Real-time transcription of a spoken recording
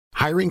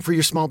Hiring for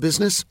your small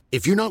business?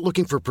 If you're not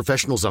looking for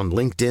professionals on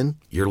LinkedIn,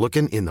 you're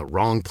looking in the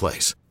wrong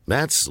place.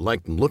 That's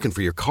like looking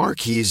for your car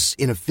keys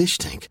in a fish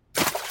tank.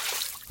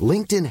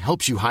 LinkedIn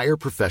helps you hire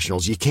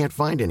professionals you can't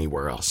find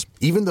anywhere else,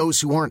 even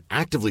those who aren't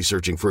actively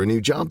searching for a new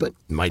job but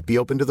might be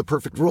open to the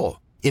perfect role.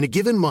 In a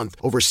given month,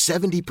 over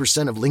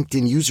 70% of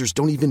LinkedIn users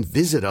don't even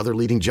visit other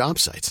leading job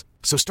sites.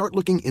 So start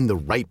looking in the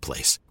right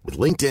place. With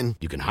LinkedIn,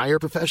 you can hire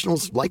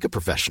professionals like a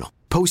professional.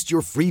 Post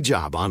your free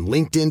job on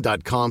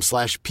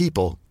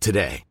linkedin.com/people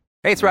today.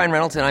 Hey, it's Ryan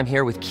Reynolds, and I'm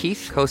here with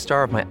Keith,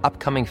 co-star of my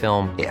upcoming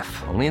film, If,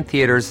 only in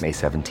theaters May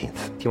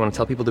 17th. Do you want to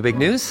tell people the big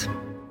news?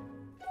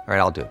 All right,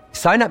 I'll do it.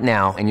 Sign up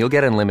now and you'll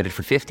get unlimited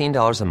for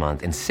 $15 a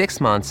month and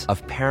 6 months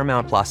of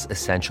Paramount Plus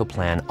Essential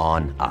Plan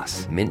on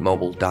us.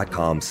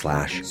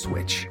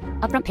 MintMobile.com/switch.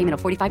 Upfront payment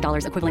of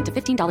 $45 equivalent to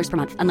 $15 per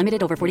month.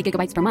 Unlimited over 40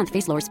 gigabytes per month.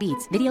 Face lower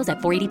speeds. Videos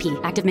at 480p.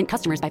 Active Mint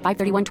customers by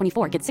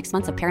 531.24 get 6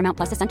 months of Paramount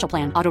Plus Essential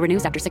Plan. Auto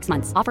renews after 6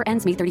 months. Offer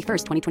ends May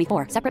 31st,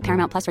 2024. Separate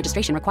Paramount Plus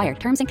registration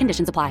required. Terms and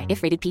conditions apply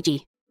if rated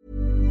PG.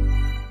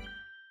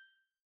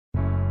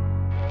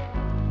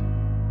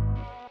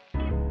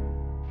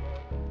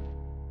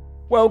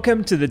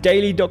 Welcome to the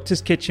Daily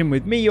Doctor's Kitchen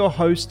with me, your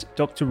host,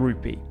 Dr.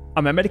 Rupi.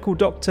 I'm a medical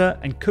doctor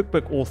and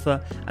cookbook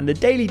author, and the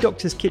Daily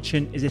Doctor's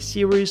Kitchen is a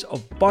series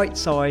of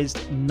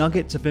bite-sized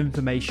nuggets of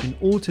information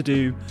all to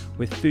do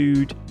with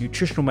food,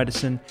 nutritional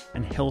medicine,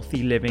 and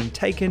healthy living,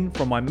 taken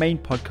from my main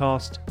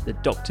podcast, the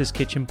Doctor's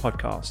Kitchen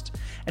Podcast.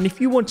 And if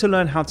you want to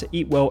learn how to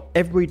eat well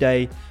every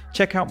day,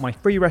 check out my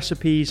free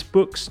recipes,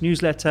 books,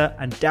 newsletter,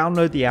 and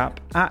download the app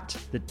at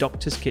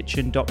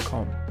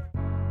thedoctorskitchen.com.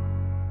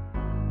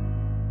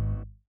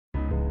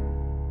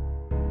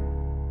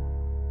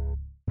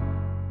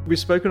 We've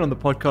spoken on the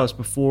podcast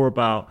before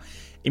about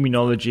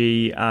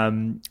immunology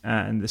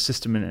and the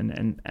system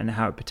and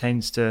how it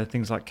pertains to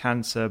things like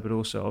cancer, but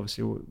also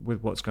obviously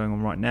with what's going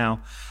on right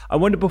now. I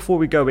wonder, before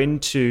we go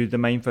into the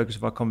main focus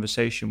of our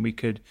conversation, we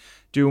could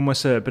do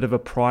almost a bit of a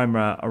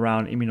primer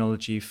around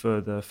immunology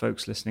for the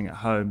folks listening at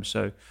home.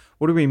 So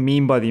what do we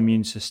mean by the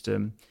immune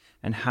system,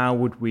 and how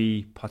would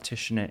we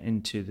partition it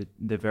into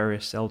the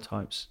various cell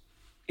types?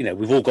 You know,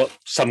 we've all got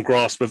some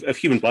grasp of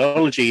human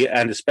biology,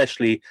 and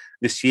especially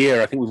this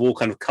year, I think we've all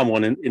kind of come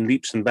on in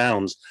leaps and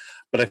bounds.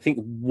 But I think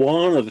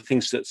one of the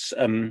things that's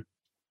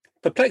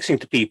perplexing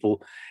to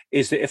people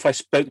is that if I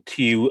spoke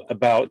to you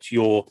about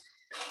your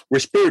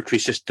respiratory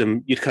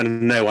system, you'd kind of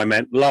know I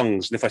meant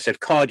lungs. And if I said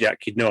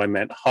cardiac, you'd know I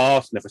meant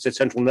heart. And if I said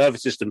central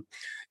nervous system,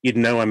 you'd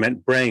know I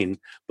meant brain.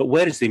 But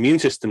where does the immune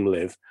system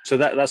live? So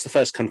that's the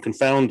first kind of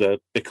confounder,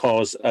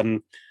 because,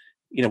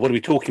 what are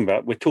we talking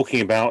about? We're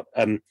talking about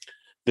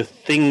the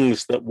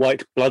things that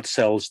white blood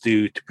cells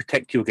do to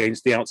protect you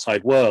against the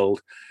outside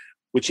world,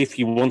 which, if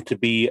you want to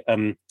be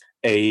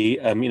a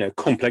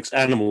complex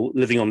animal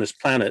living on this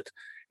planet,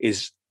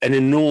 is an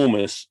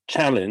enormous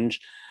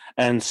challenge.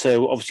 And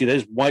so obviously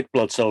those white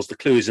blood cells, the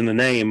clue is in the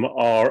name,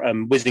 are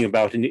whizzing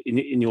about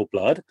in your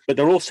blood, but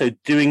they're also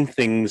doing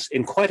things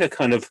in quite a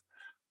kind of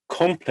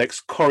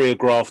complex,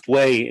 choreographed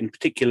way in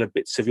particular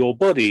bits of your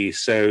body.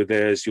 So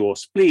there's your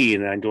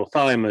spleen and your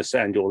thymus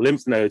and your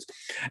lymph nodes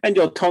and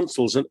your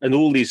tonsils and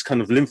all these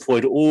kind of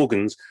lymphoid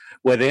organs,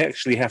 where they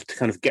actually have to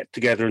kind of get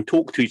together and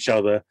talk to each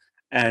other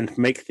and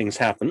make things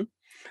happen.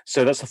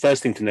 So that's the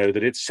first thing to know,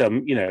 that it's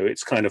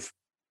it's kind of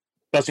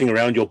buzzing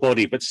around your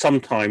body, but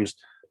sometimes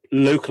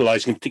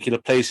localizing in particular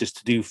places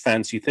to do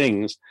fancy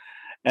things.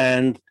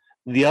 And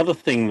the other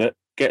thing that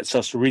gets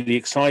us really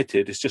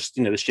excited is just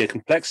the sheer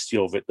complexity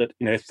of it. That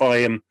if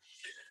I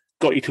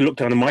got you to look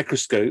down a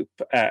microscope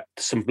at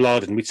some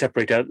blood and we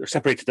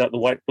separated out the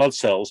white blood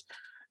cells,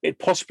 it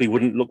possibly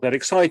wouldn't look that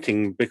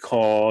exciting,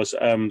 because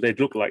they'd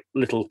look like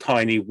little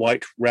tiny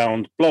white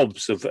round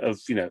blobs of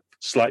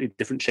slightly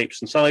different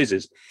shapes and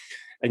sizes.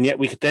 And yet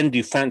we could then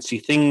do fancy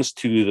things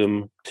to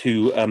them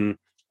to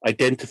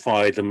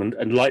identify them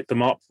and light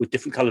them up with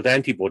different colored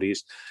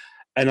antibodies.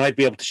 And I'd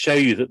be able to show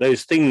you that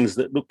those things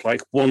that look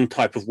like one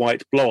type of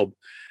white blob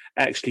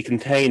actually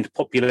contained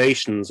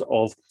populations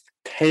of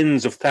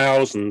tens of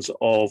thousands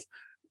of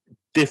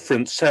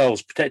different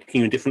cells protecting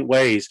you in different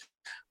ways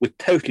with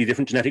totally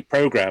different genetic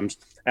programs.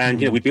 And,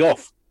 we'd be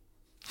off.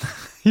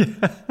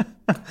 Yeah.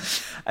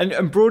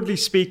 And broadly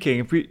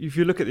speaking, if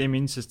you look at the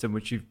immune system,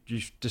 which you've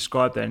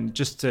described then,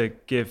 just to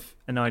give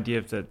an idea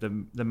of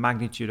the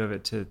magnitude of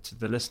it to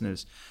the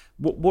listeners,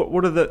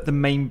 what are the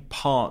main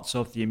parts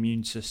of the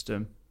immune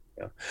system?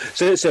 Yeah.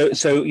 So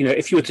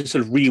if you were to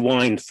sort of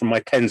rewind from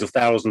my tens of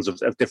thousands of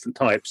different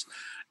types,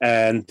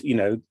 and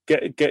go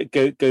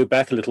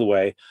back a little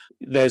way,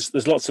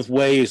 there's lots of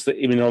ways that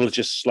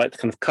immunologists like to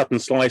kind of cut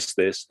and slice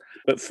this.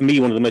 But for me,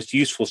 one of the most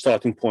useful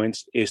starting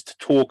points is to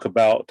talk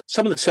about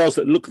some of the cells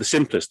that look the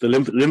simplest, the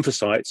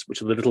lymphocytes,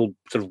 which are the little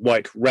sort of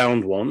white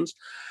round ones,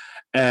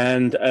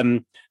 and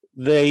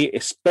they,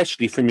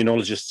 especially for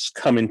immunologists,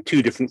 come in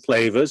two different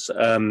flavors.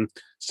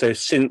 So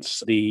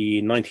since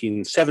the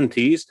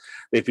 1970s,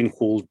 they've been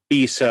called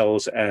B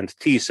cells and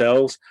T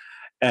cells.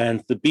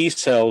 And the B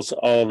cells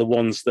are the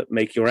ones that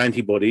make your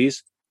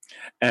antibodies.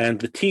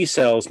 And the T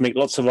cells make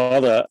lots of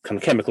other kind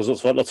of chemicals,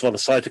 lots of other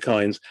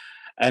cytokines.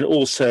 and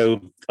also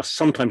are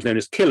sometimes known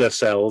as killer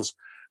cells,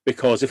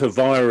 because if a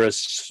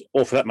virus,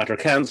 or for that matter, a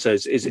cancer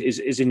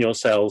is in your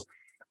cells,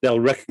 they'll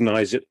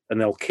recognize it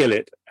and they'll kill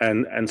it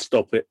and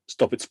stop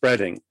it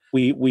spreading.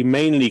 We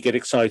mainly get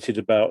excited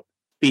about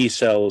B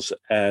cells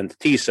and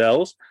T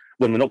cells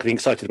when we're not getting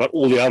excited about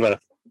all the other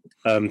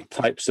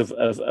types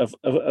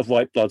of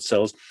white blood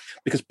cells,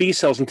 because B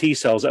cells and T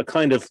cells are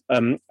kind of,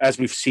 as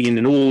we've seen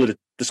in all the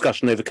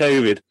discussion over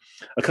COVID,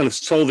 are kind of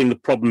solving the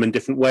problem in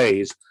different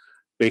ways,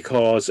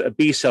 because a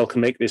B cell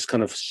can make this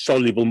kind of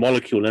soluble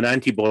molecule, an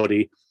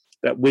antibody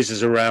that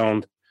whizzes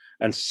around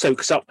and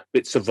soaks up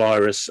bits of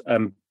virus,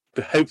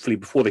 hopefully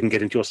before they can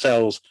get into your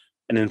cells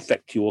and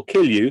infect you or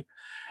kill you.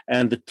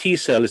 And the T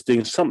cell is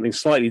doing something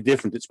slightly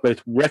different. It's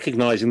both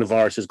recognizing the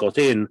virus has got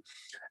in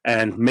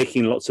and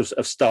making lots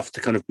of stuff to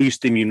kind of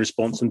boost the immune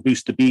response and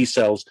boost the B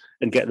cells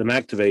and get them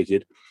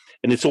activated.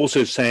 And it's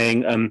also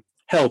saying,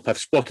 help, I've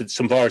spotted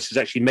some viruses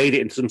actually made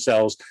it into some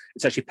cells.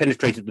 It's actually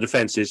penetrated the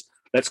defenses.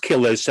 Let's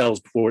kill those cells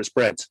before it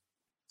spreads.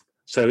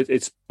 So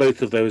it's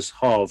both of those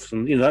halves.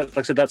 And, like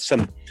I said, that's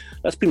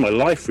been my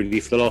life really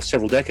for the last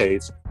several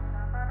decades.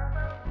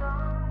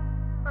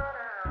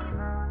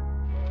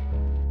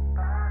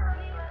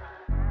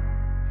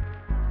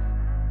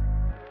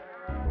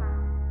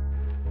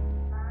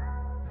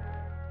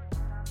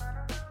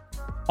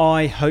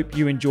 I hope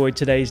you enjoyed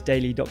today's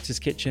Daily Doctor's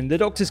Kitchen. The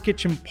Doctor's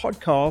Kitchen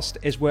podcast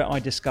is where I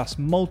discuss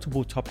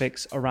multiple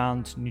topics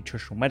around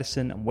nutritional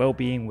medicine and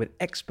well-being with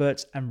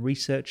experts and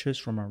researchers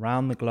from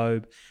around the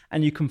globe.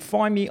 And you can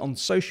find me on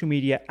social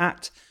media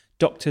at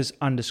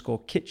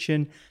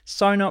doctors_kitchen.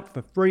 Sign up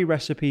for free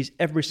recipes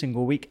every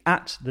single week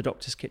at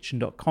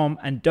thedoctorskitchen.com.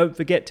 And don't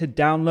forget to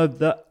download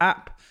the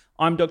app.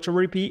 I'm Dr.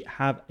 Rupy.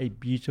 Have a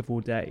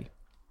beautiful day.